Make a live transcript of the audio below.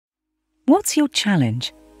What's your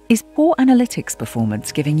challenge? Is poor analytics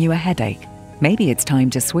performance giving you a headache? Maybe it's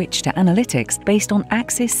time to switch to analytics based on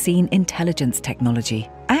Axis Scene Intelligence technology.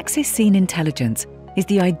 Axis Scene Intelligence is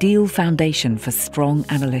the ideal foundation for strong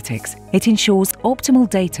analytics. It ensures optimal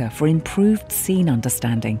data for improved scene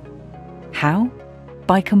understanding. How?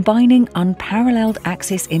 By combining unparalleled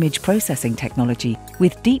Axis image processing technology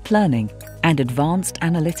with deep learning and advanced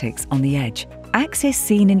analytics on the edge. Axis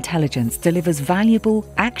Scene Intelligence delivers valuable,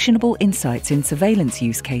 actionable insights in surveillance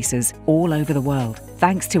use cases all over the world,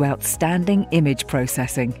 thanks to outstanding image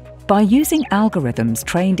processing. By using algorithms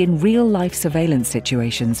trained in real-life surveillance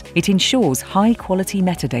situations, it ensures high-quality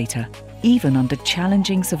metadata, even under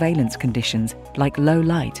challenging surveillance conditions like low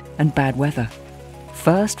light and bad weather.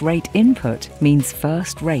 First-rate input means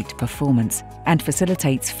first-rate performance and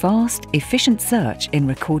facilitates fast, efficient search in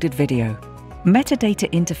recorded video. Metadata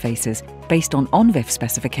interfaces based on ONVIF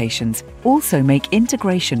specifications also make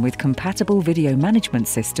integration with compatible video management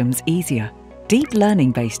systems easier. Deep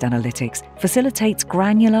learning-based analytics facilitates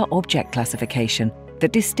granular object classification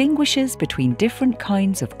that distinguishes between different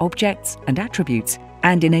kinds of objects and attributes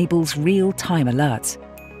and enables real-time alerts.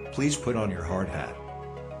 Please put on your hard hat.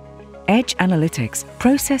 Edge Analytics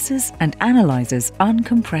processes and analyzes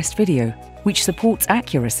uncompressed video, which supports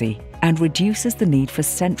accuracy and reduces the need for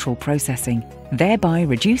central processing, thereby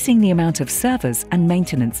reducing the amount of servers and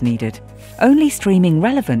maintenance needed. Only streaming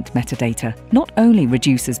relevant metadata not only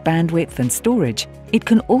reduces bandwidth and storage, it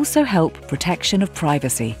can also help protection of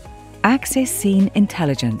privacy. Axis Scene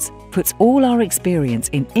Intelligence puts all our experience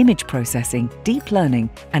in image processing, deep learning,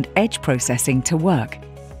 and edge processing to work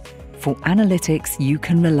for analytics you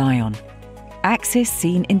can rely on. Axis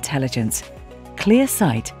Scene Intelligence. Clear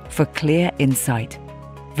sight for clear insight.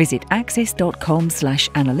 Visit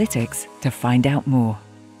axis.com/analytics to find out more.